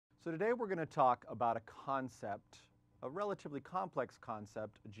So today we're going to talk about a concept, a relatively complex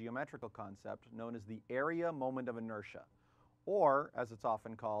concept, a geometrical concept known as the area moment of inertia, or as it's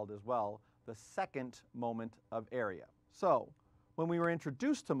often called as well, the second moment of area. So when we were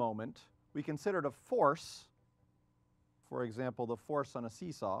introduced to moment, we considered a force, for example, the force on a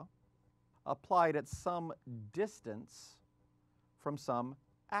seesaw, applied at some distance from some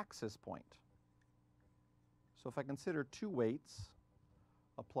axis point. So if I consider two weights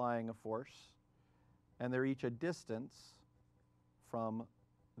applying a force, and they're each a distance from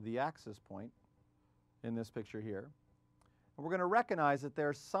the axis point in this picture here, and we're going to recognize that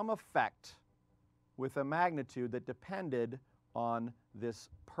there's some effect with a magnitude that depended on this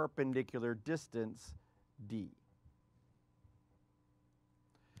perpendicular distance d.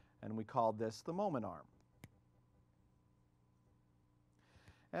 And we called this the moment arm.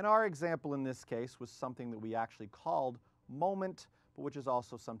 And our example in this case was something that we actually called moment, but which is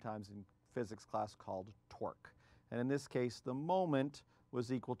also sometimes in physics class called torque. And in this case, the moment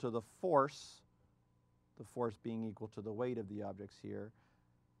was equal to the force being equal to the weight of the objects here,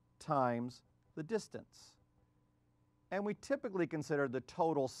 times the distance. And we typically consider the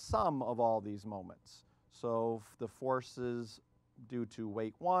total sum of all these moments. So the forces due to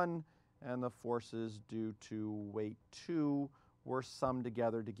weight 1 and the forces due to weight 2 were summed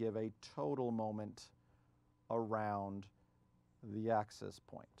together to give a total moment around the axis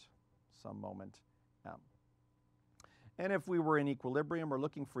point, some moment m. And if we were in equilibrium or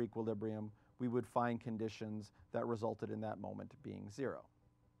looking for equilibrium, we would find conditions that resulted in that moment being 0.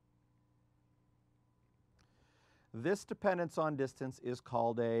 This dependence on distance is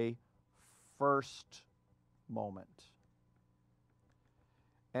called a first moment.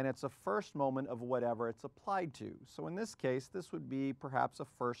 And it's a first moment of whatever it's applied to. So in this case, this would be perhaps a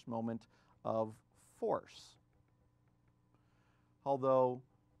first moment of force. Although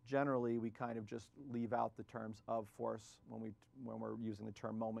generally we kind of just leave out the terms of force when we're using the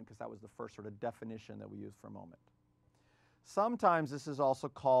term moment, because that was the first sort of definition that we use for moment. Sometimes this is also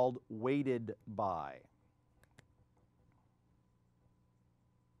called weighted by.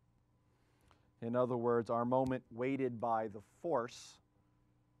 In other words, our moment weighted by the force,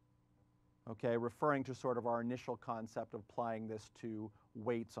 okay, referring to sort of our initial concept of applying this to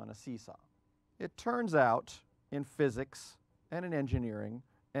weights on a seesaw. It turns out in physics and in engineering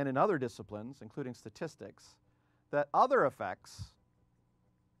and in other disciplines, including statistics, that other effects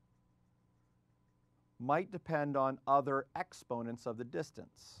might depend on other exponents of the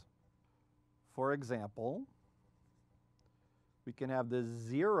distance. For example, we can have the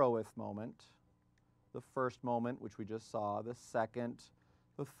 0th moment, the first moment, which we just saw, the second,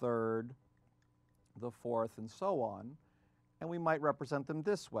 the third, the fourth, and so on, and we might represent them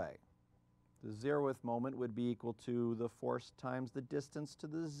this way. The 0th moment would be equal to the force times the distance to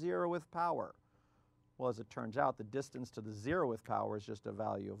the 0th power. Well, as it turns out, the distance to the 0th power is just a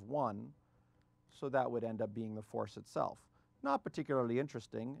value of 1, so that would end up being the force itself. Not particularly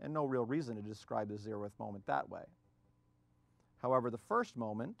interesting, and no real reason to describe the 0th moment that way. However, the first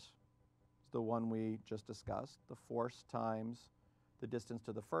moment is the one we just discussed, the force times the distance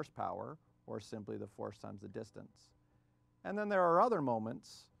to the first power, or simply the force times the distance. And then there are other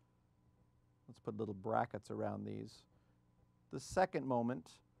moments. Let's put little brackets around these. The second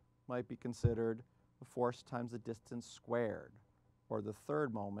moment might be considered the force times the distance squared, or the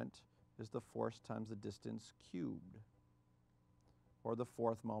third moment is the force times the distance cubed, or the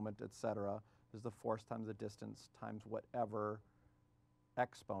fourth moment, etc., is the force times the distance times whatever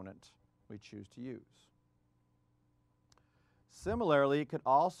exponent we choose to use. Similarly, it could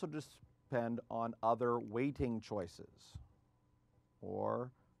also depend on other weighting choices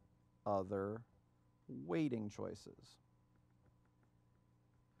or other weighting choices.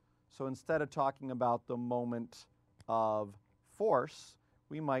 So instead of talking about the moment of force,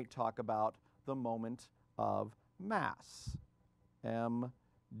 we might talk about the moment of mass, md1,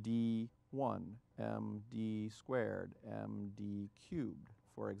 md squared, md cubed,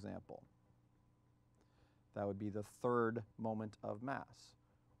 for example. That would be the third moment of mass,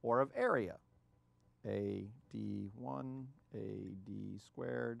 or of area, AD1, AD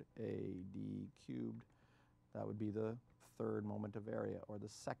squared, AD cubed. That would be the third moment of area, or the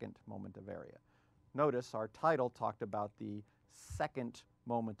second moment of area. Notice our title talked about the second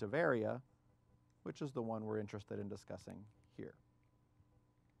moment of area, which is the one we're interested in discussing here.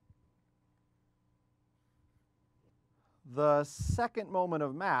 The second moment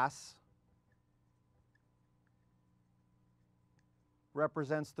of mass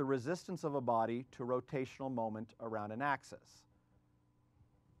represents the resistance of a body to rotational moment around an axis.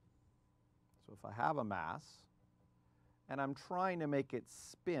 So if I have a mass and I'm trying to make it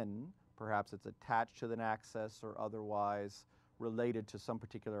spin, perhaps it's attached to an axis or otherwise related to some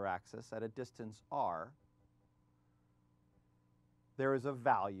particular axis at a distance r, there is a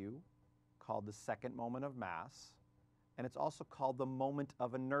value called the second moment of mass, and it's also called the moment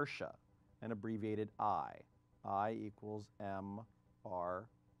of inertia, and abbreviated I. I equals mr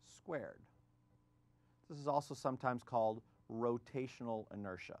squared. This is also sometimes called rotational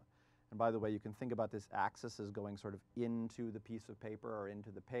inertia. And by the way, you can think about this axis as going sort of into the piece of paper or into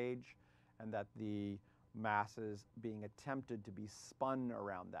the page, and that the mass is being attempted to be spun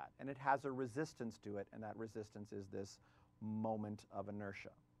around that. And it has a resistance to it, and that resistance is this moment of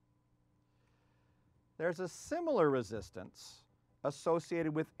inertia. There's a similar resistance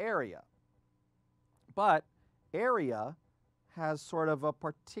associated with area, but area has sort of a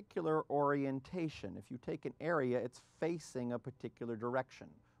particular orientation. If you take an area, it's facing a particular direction.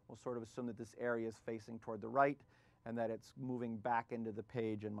 We'll sort of assume that this area is facing toward the right and that it's moving back into the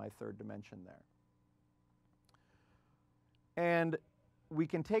page in my third dimension there. And we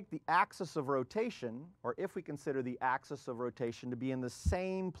can take the axis of rotation, or if we consider the axis of rotation to be in the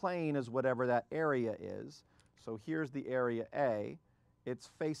same plane as whatever that area is. So here's the area A. It's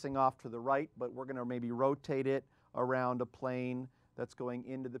facing off to the right, but we're going to maybe rotate it around a plane that's going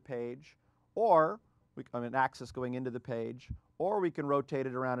into the page, or an axis going into the page, or we can rotate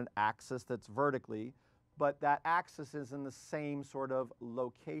it around an axis that's vertically, but that axis is in the same sort of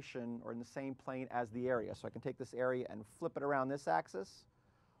location or in the same plane as the area. So I can take this area and flip it around this axis,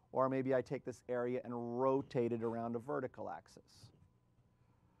 or maybe I take this area and rotate it around a vertical axis.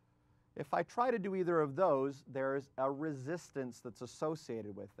 If I try to do either of those, there's a resistance that's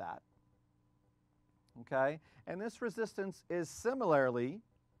associated with that. Okay? And this resistance is similarly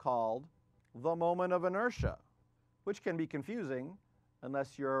called the moment of inertia, which can be confusing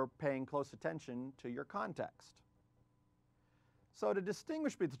unless you're paying close attention to your context. So to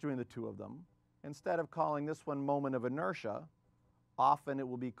distinguish between the two of them, instead of calling this one moment of inertia, often it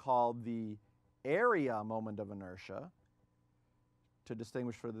will be called the area moment of inertia, to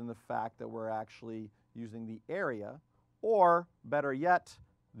distinguish from the fact that we're actually using the area, or better yet,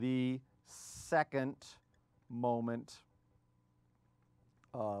 the second moment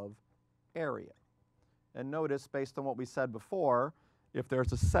of area. And notice, based on what we said before, if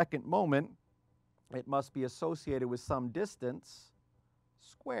there's a second moment, it must be associated with some distance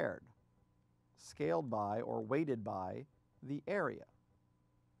squared, scaled by or weighted by the area.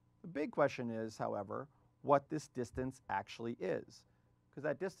 The big question is, however, what this distance actually is, because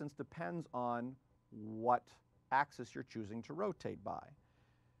that distance depends on what axis you're choosing to rotate by.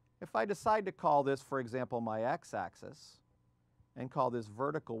 If I decide to call this, for example, my x-axis, and call this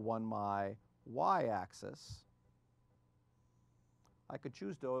vertical one my y-axis, I could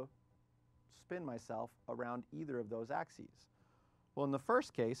choose to spin myself around either of those axes. Well, in the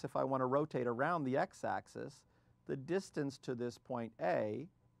first case, if I want to rotate around the x-axis, the distance to this point A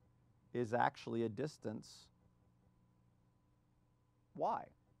is actually a distance y,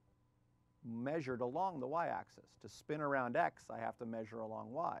 measured along the y-axis. To spin around x, I have to measure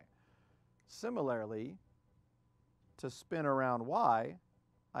along y. Similarly, to spin around y,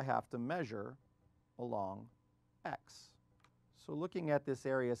 I have to measure along x. So looking at this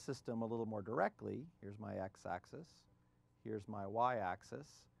area system a little more directly, here's my x-axis, here's my y-axis,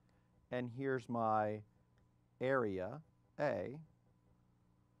 and here's my area, A,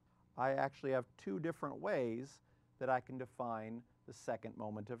 I actually have two different ways that I can define the second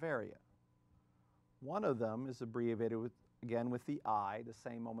moment of area. One of them is abbreviated with, again, with the I, the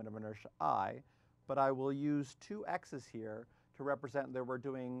same moment of inertia I, but I will use two x's here to represent that we're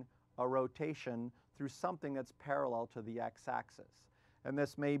doing a rotation through something that's parallel to the x-axis. And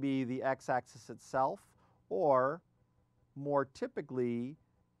this may be the x-axis itself, or more typically,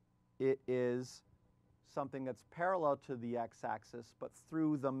 it is something that's parallel to the x-axis, but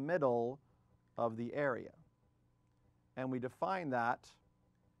through the middle of the area. And we define that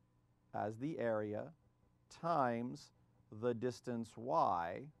as the area times the distance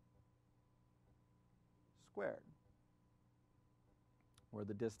y squared, where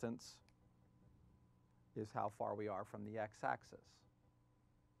the distance is how far we are from the x-axis.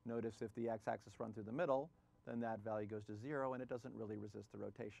 Notice if the x-axis runs through the middle, then that value goes to 0 and it doesn't really resist the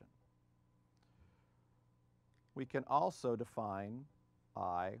rotation. We can also define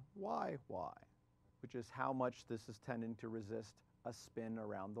Iyy, which is how much this is tending to resist a spin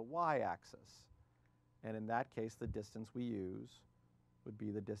around the y-axis. And in that case, the distance we use would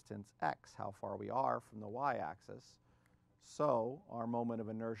be the distance x, how far we are from the y-axis. So our moment of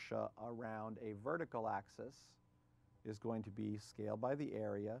inertia around a vertical axis is going to be scaled by the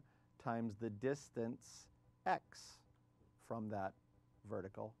area times the distance x from that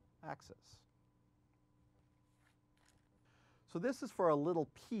vertical axis. So this is for a little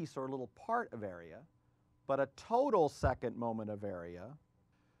piece or a little part of area, but a total second moment of area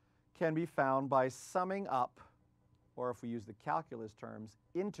can be found by summing up, or if we use the calculus terms,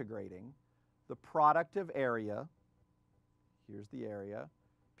 integrating the product of area, here's the area,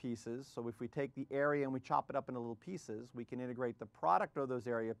 pieces. So if we take the area and we chop it up into little pieces, we can integrate the product of those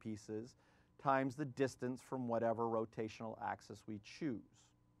area pieces times the distance from whatever rotational axis we choose.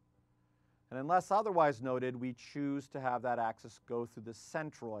 And unless otherwise noted, we choose to have that axis go through the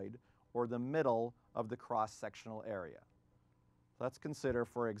centroid, or the middle of the cross-sectional area. Let's consider,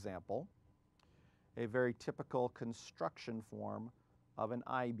 for example, a very typical construction form of an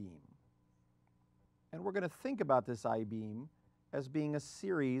I-beam. And we're going to think about this I-beam as being a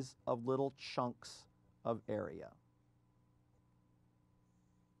series of little chunks of area.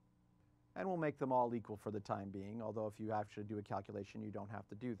 And we'll make them all equal for the time being, although if you actually do a calculation, you don't have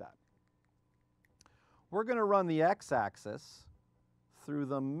to do that. We're going to run the x-axis through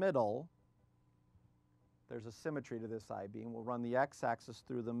the middle. There's a symmetry to this I-beam. We'll run the x-axis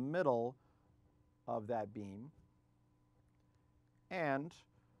through the middle of that beam, and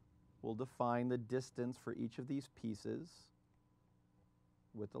we'll define the distance for each of these pieces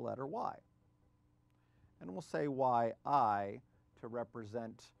with the letter y. And we'll say yi to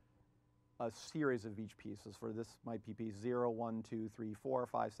represent a series of each piece. So for this might be piece 0, 1, 2, 3, 4,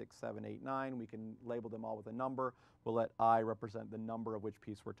 5, 6, 7, 8, 9. We can label them all with a number. We'll let I represent the number of which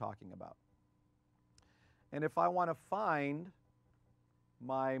piece we're talking about. And if I want to find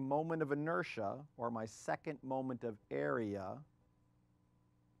my moment of inertia, or my second moment of area,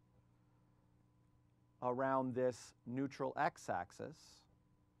 around this neutral x-axis,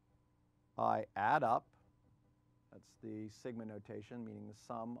 I add up, that's the sigma notation, meaning the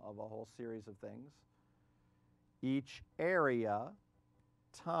sum of a whole series of things, each area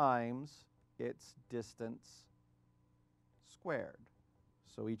times its distance squared.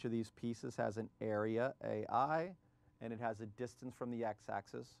 So each of these pieces has an area, AI, and it has a distance from the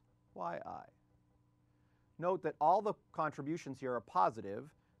x-axis, yi. Note that all the contributions here are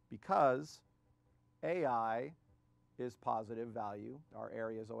positive because AI is positive value. Our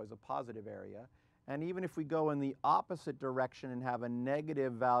area is always a positive area. And even if we go in the opposite direction and have a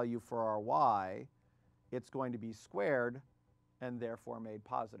negative value for our y, it's going to be squared and therefore made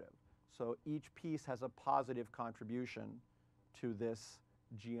positive. So each piece has a positive contribution to this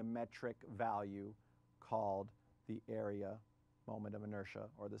geometric value called the area moment of inertia,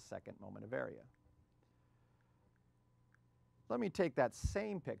 or the second moment of area. Let me take that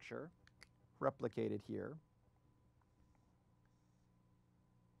same picture, replicate it here.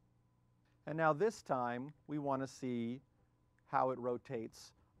 And now this time we want to see how it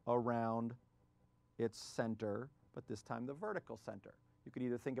rotates around its center, but this time the vertical center. You could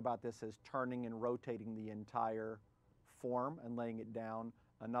either think about this as turning and rotating the entire form and laying it down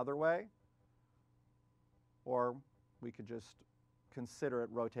another way, or we could just consider it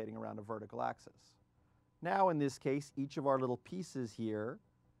rotating around a vertical axis. Now in this case, each of our little pieces here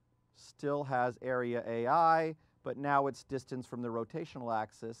still has area AI, but now its distance from the rotational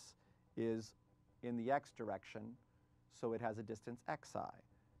axis is in the x direction, so it has a distance xi.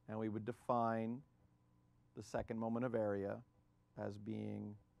 And we would define the second moment of area as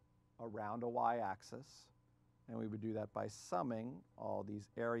being around a y-axis, and we would do that by summing all these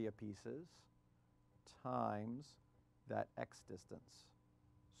area pieces times that x distance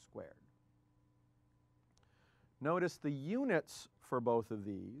squared. Notice the units for both of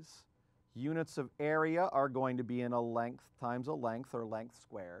these. Units of area are going to be in a length times a length, or length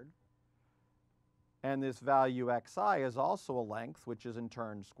squared. And this value xi is also a length, which is in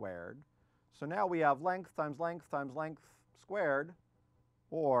turn squared. So now we have length times length times length squared,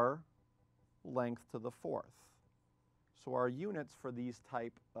 or length to the fourth. So our units for these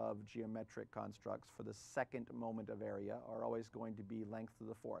type of geometric constructs for the second moment of area are always going to be length to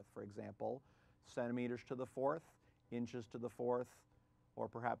the fourth. For example, centimeters to the fourth, inches to the fourth, or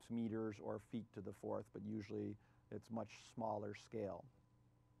perhaps meters or feet to the fourth, but usually it's much smaller scale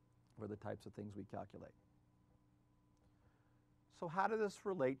for the types of things we calculate. So how does this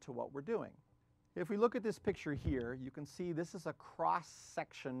relate to what we're doing? If we look at this picture here, you can see this is a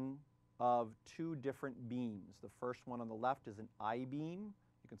cross-section of two different beams. The first one on the left is an I-beam.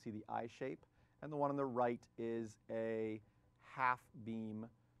 You can see the I shape. And the one on the right is a half beam,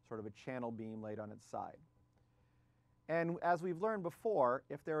 sort of a channel beam laid on its side. And as we've learned before,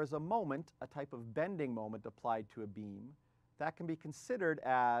 if there is a moment, a type of bending moment applied to a beam, that can be considered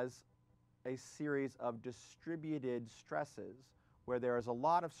as a series of distributed stresses where there is a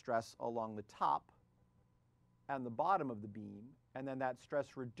lot of stress along the top and the bottom of the beam, and then that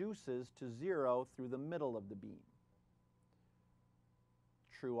stress reduces to 0 through the middle of the beam.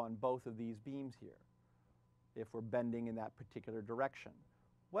 True on both of these beams here, if we're bending in that particular direction.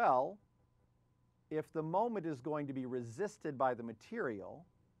 Well, if the moment is going to be resisted by the material,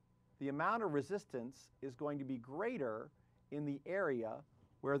 the amount of resistance is going to be greater in the area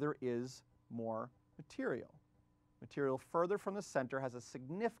where there is more material. Material further from the center has a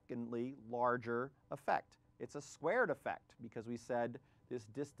significantly larger effect. It's a squared effect because we said this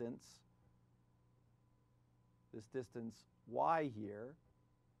distance y here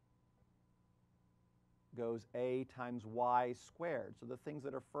goes a times y squared. So the things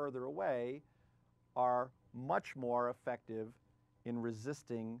that are further away are much more effective in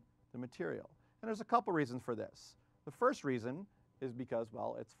resisting the material. And there's a couple reasons for this. The first reason is because,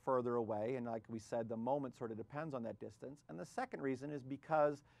 well, it's further away, and like we said, the moment sort of depends on that distance. And the second reason is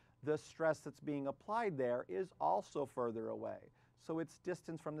because the stress that's being applied there is also further away. So its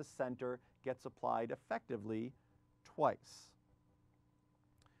distance from the center gets applied effectively twice.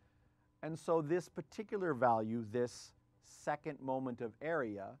 And so this particular value, this second moment of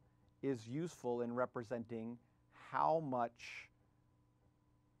area, is useful in representing how much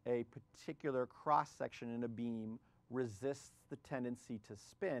a particular cross-section in a beam resists the tendency to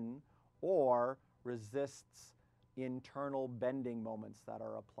spin or resists internal bending moments that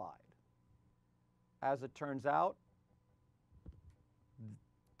are applied. As it turns out,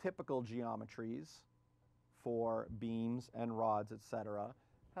 typical geometries for beams and rods, etc.,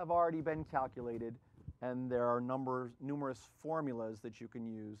 have already been calculated, and there are numerous formulas that you can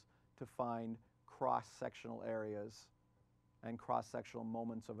use to find cross-sectional areas and cross-sectional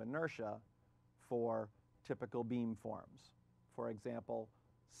moments of inertia for typical beam forms. For example,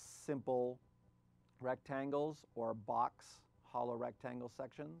 simple rectangles or box hollow rectangle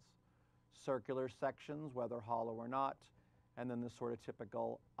sections, circular sections, whether hollow or not, and then the sort of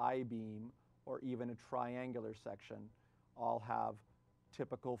typical I-beam or even a triangular section all have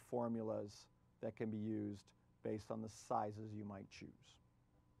typical formulas that can be used based on the sizes you might choose.